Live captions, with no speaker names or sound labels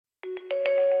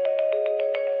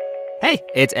Hey,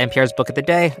 it's NPR's Book of the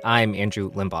Day. I'm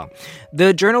Andrew Limbaugh.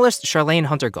 The journalist Charlayne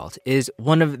Hunter-Gault is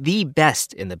one of the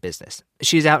best in the business.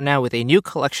 She's out now with a new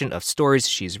collection of stories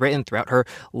she's written throughout her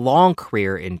long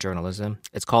career in journalism.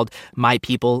 It's called My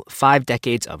People: 5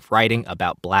 Decades of Writing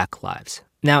About Black Lives.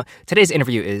 Now, today's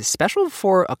interview is special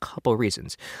for a couple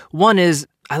reasons. One is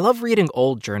I love reading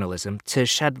old journalism to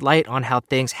shed light on how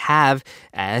things have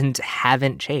and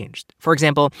haven't changed. For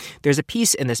example, there's a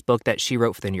piece in this book that she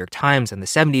wrote for the New York Times in the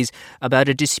 70s about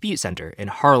a dispute center in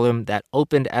Harlem that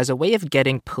opened as a way of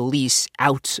getting police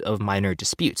out of minor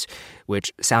disputes,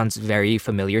 which sounds very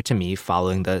familiar to me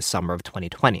following the summer of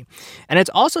 2020. And it's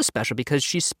also special because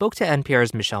she spoke to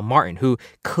NPR's Michelle Martin, who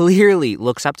clearly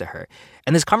looks up to her.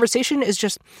 And this conversation is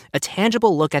just a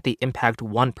tangible look at the impact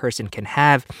one person can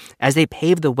have as they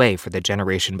pave the way for the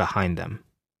generation behind them.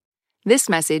 This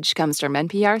message comes from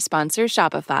NPR sponsor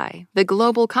Shopify, the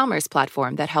global commerce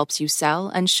platform that helps you sell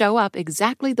and show up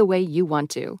exactly the way you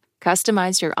want to.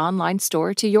 Customize your online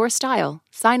store to your style.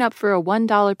 Sign up for a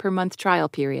 $1 per month trial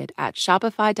period at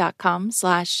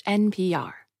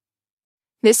shopify.com/NPR.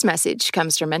 This message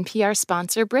comes from NPR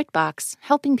sponsor BritBox,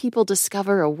 helping people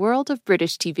discover a world of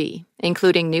British TV,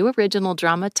 including new original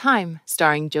drama Time,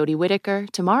 starring Jodie Whittaker,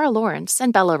 Tamara Lawrence,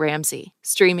 and Bella Ramsey,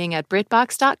 streaming at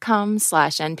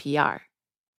BritBox.com/NPR.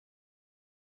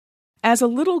 As a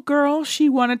little girl, she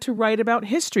wanted to write about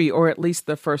history, or at least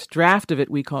the first draft of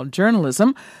it we called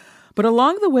journalism. But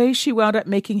along the way, she wound up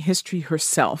making history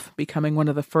herself, becoming one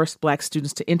of the first Black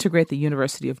students to integrate the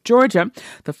University of Georgia,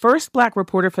 the first Black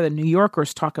reporter for the New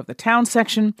Yorker's Talk of the Town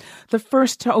section, the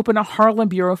first to open a Harlem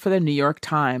bureau for the New York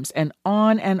Times, and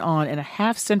on in a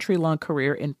half-century-long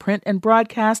career in print and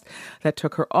broadcast that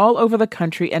took her all over the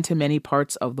country and to many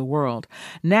parts of the world.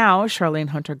 Now,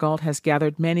 Charlayne Hunter-Gault has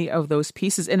gathered many of those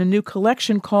pieces in a new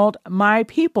collection called My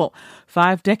People: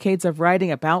 5 Decades of Writing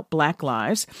About Black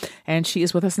Lives. And she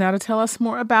is with us now to tell us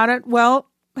more about it. Well,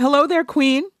 hello there,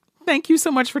 Queen. Thank you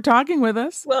so much for talking with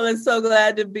us. Well, it's so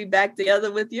glad to be back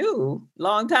together with you.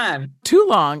 Long time. Too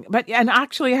long. And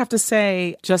actually, I have to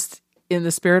say, just in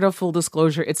the spirit of full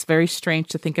disclosure, it's very strange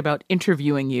to think about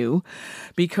interviewing you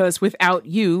because without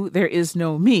you, there is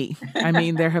no me. I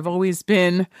mean, there have always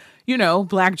been,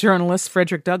 Black journalists.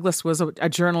 Frederick Douglass was a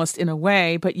journalist in a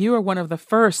way, but you are one of the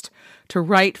first to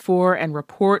write for and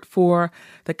report for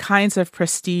the kinds of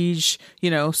prestige,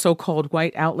 so-called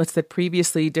white outlets that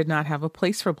previously did not have a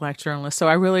place for Black journalists. So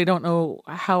I really don't know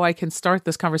how I can start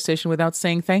this conversation without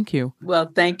saying thank you. Well,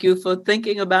 thank you for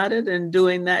thinking about it and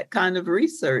doing that kind of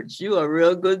research. You are a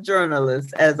real good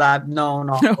journalist, as I've known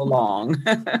all along.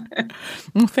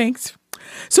 Well, thanks.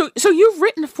 So you've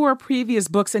written 4 previous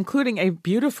books, including a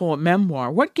beautiful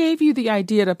memoir. What gave you the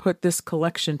idea to put this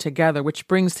collection together, which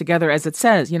brings together, as it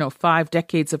says, 5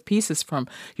 decades of pieces from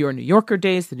your New Yorker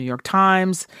days, the New York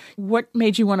Times? What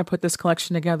made you want to put this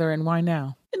collection together, and why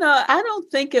now? I don't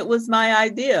think it was my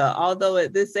idea, although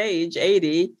at this age,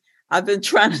 80, I've been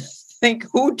trying to think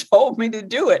who told me to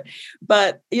do it.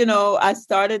 But, I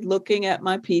started looking at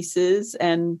my pieces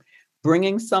and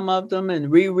bringing some of them and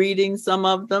rereading some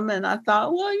of them. And I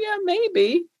thought, well, yeah,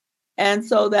 maybe. And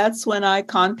so that's when I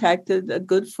contacted a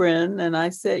good friend and I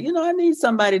said, I need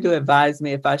somebody to advise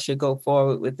me if I should go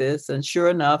forward with this. And sure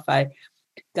enough, I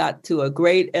got to a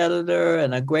great editor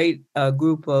and a great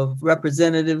group of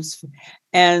representatives,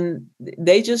 and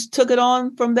they just took it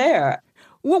on from there.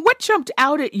 Well, what jumped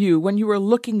out at you when you were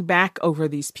looking back over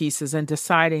these pieces and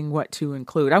deciding what to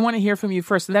include? I want to hear from you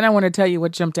first, and then I want to tell you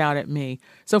what jumped out at me.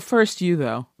 So first, you,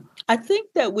 though. I think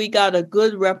that we got a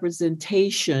good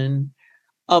representation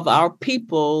of our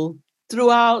people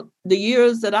throughout the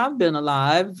years that I've been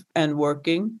alive and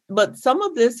working. But some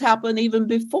of this happened even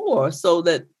before, so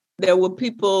that there were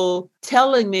people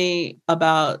telling me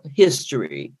about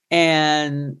history.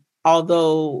 And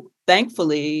although,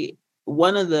 thankfully,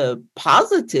 one of the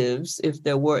positives, if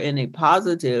there were any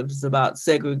positives about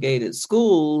segregated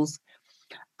schools,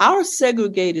 our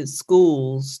segregated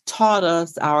schools taught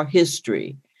us our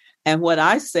history. And what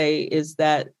I say is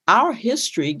that our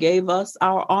history gave us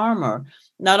our armor,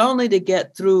 not only to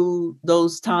get through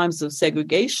those times of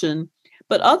segregation,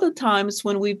 but other times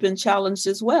when we've been challenged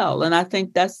as well. And I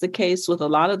think that's the case with a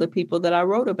lot of the people that I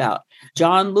wrote about.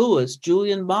 John Lewis,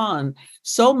 Julian Bond,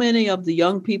 so many of the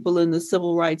young people in the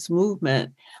civil rights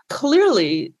movement,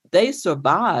 clearly they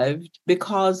survived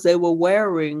because they were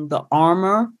wearing the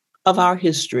armor of our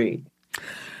history.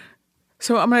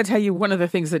 So I'm going to tell you one of the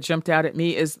things that jumped out at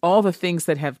me is all the things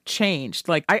that have changed.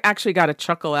 Like, I actually got a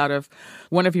chuckle out of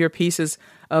one of your pieces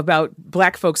about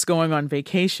Black folks going on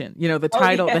vacation. You know, the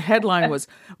title, the headline was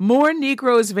 "More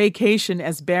Negroes Vacation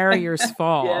as Barriers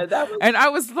Fall." And I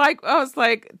was like,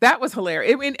 that was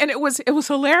hilarious. I mean, and it was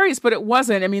hilarious, but it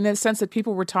wasn't. I mean, in the sense that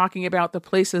people were talking about the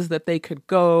places that they could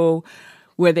go,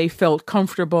 where they felt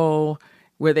comfortable,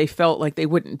 where they felt like they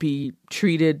wouldn't be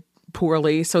treated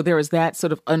poorly. So there was that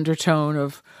sort of undertone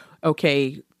of,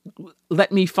 okay,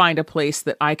 let me find a place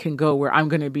that I can go where I'm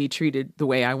going to be treated the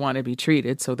way I want to be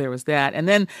treated. So there was that. And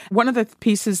then one of the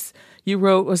pieces you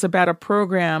wrote was about a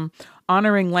program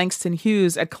honoring Langston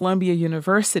Hughes at Columbia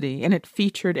University, and it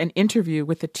featured an interview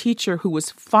with a teacher who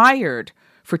was fired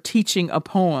for teaching a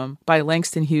poem by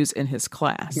Langston Hughes in his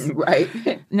class. Right.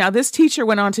 Now, this teacher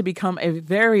went on to become a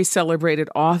very celebrated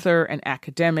author and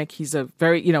academic. He's a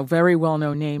very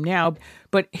well-known name now.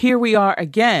 But here we are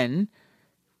again,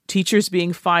 teachers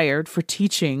being fired for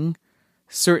teaching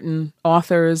certain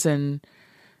authors. And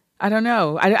I don't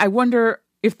know. I wonder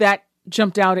if that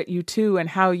jumped out at you too and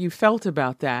how you felt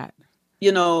about that.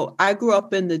 You know, I grew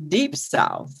up in the Deep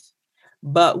South.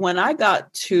 But when I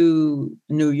got to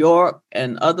New York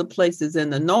and other places in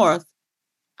the North,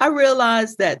 I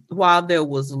realized that while there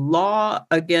was law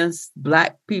against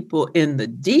Black people in the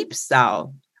Deep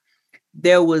South,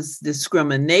 there was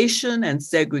discrimination and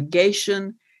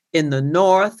segregation in the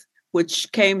North,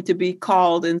 which came to be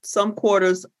called in some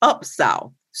quarters Up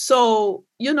South. So,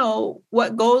 you know,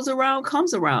 what goes around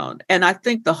comes around. And I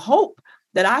think the hope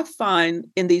that I find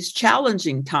in these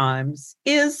challenging times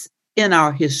is in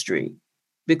our history,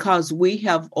 because we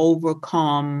have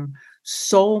overcome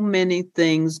so many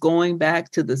things going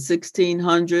back to the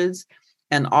 1600s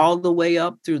and all the way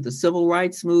up through the civil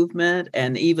rights movement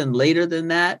and even later than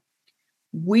that.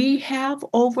 We have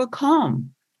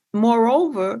overcome.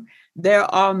 Moreover, there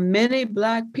are many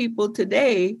Black people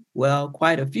today, well,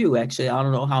 quite a few actually, I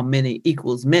don't know how many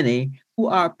equals many, who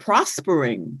are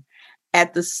prospering.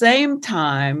 At the same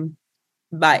time,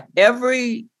 by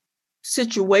every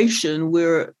situation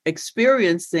we're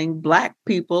experiencing, Black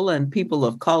people and people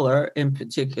of color in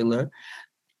particular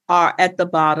are at the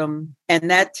bottom.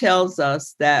 And that tells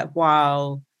us that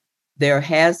while there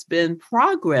has been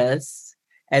progress,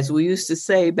 as we used to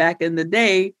say back in the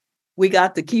day, we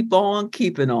got to keep on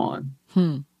keeping on.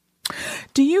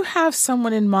 Do you have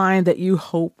someone in mind that you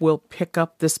hope will pick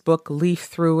up this book, leaf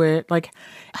through it? Like,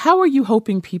 how are you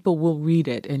hoping people will read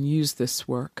it and use this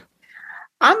work?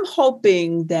 I'm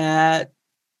hoping that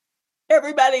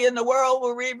everybody in the world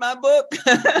will read my book,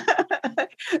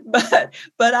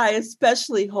 but I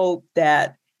especially hope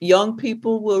that young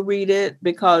people will read it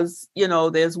because, you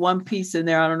know, there's one piece in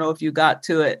there, I don't know if you got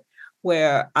to it,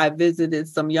 where I visited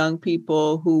some young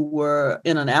people who were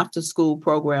in an after-school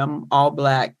program, all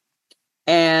Black,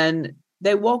 and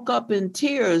they woke up in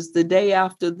tears the day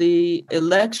after the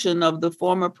election of the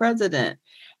former president.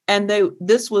 And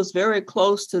this was very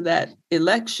close to that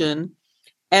election.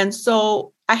 And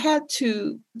so I had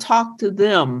to talk to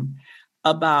them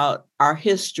about our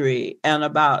history and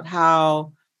about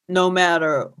how no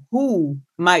matter who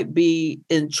might be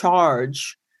in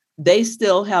charge, they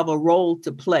still have a role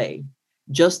to play,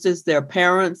 just as their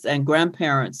parents and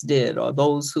grandparents did, or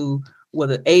those who were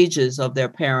the ages of their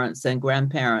parents and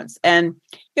grandparents. And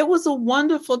it was a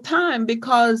wonderful time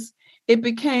because it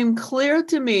became clear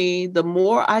to me the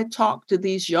more I talked to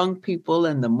these young people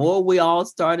and the more we all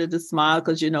started to smile,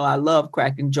 because, you know, I love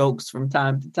cracking jokes from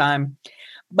time to time.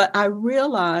 But I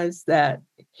realized that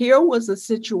here was a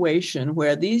situation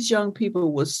where these young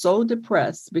people were so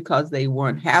depressed because they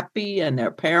weren't happy and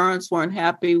their parents weren't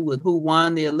happy with who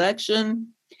won the election.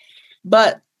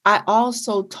 But I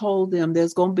also told them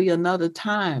there's going to be another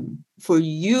time for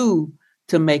you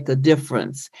to make a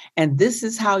difference. And this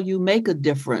is how you make a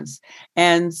difference.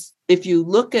 And if you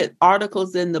look at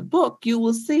articles in the book, you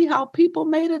will see how people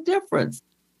made a difference.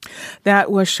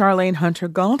 That was Charlayne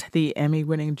Hunter-Gault, the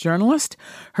Emmy-winning journalist.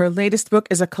 Her latest book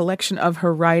is a collection of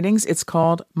her writings. It's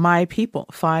called My People,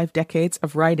 5 Decades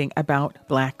of Writing About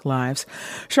Black Lives.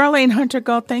 Charlayne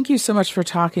Hunter-Gault, thank you so much for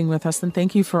talking with us, and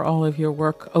thank you for all of your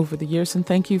work over the years, and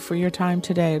thank you for your time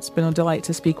today. It's been a delight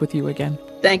to speak with you again.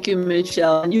 Thank you,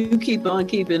 Michelle. And you keep on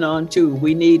keeping on, too.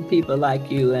 We need people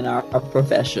like you in our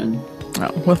profession.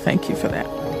 Oh, well, thank you for that.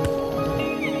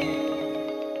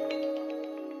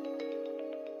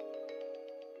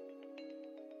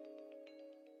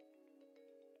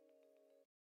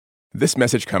 This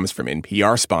message comes from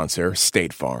NPR sponsor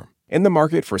State Farm. In the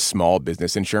market for small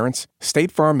business insurance,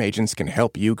 State Farm agents can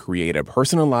help you create a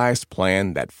personalized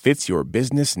plan that fits your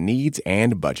business needs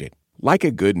and budget. Like a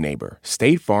good neighbor,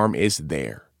 State Farm is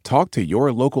there. Talk to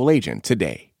your local agent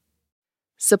today.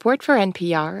 Support for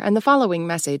NPR and the following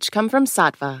message come from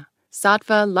Saatva.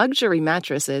 Saatva luxury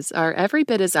mattresses are every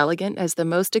bit as elegant as the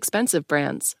most expensive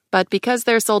brands, but because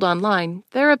they're sold online,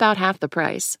 they're about half the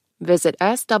price. Visit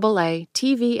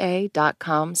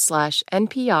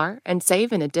SAATVA.com/NPR and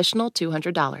save an additional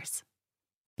 $200.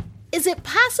 Is it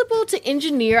possible to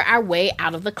engineer our way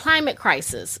out of the climate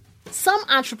crisis? Some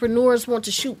entrepreneurs want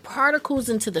to shoot particles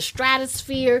into the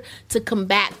stratosphere to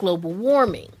combat global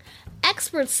warming.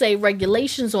 Experts say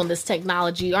regulations on this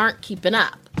technology aren't keeping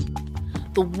up.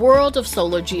 The world of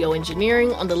solar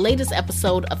geoengineering on the latest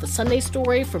episode of The Sunday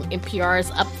Story from NPR's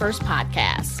Up First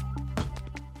podcast.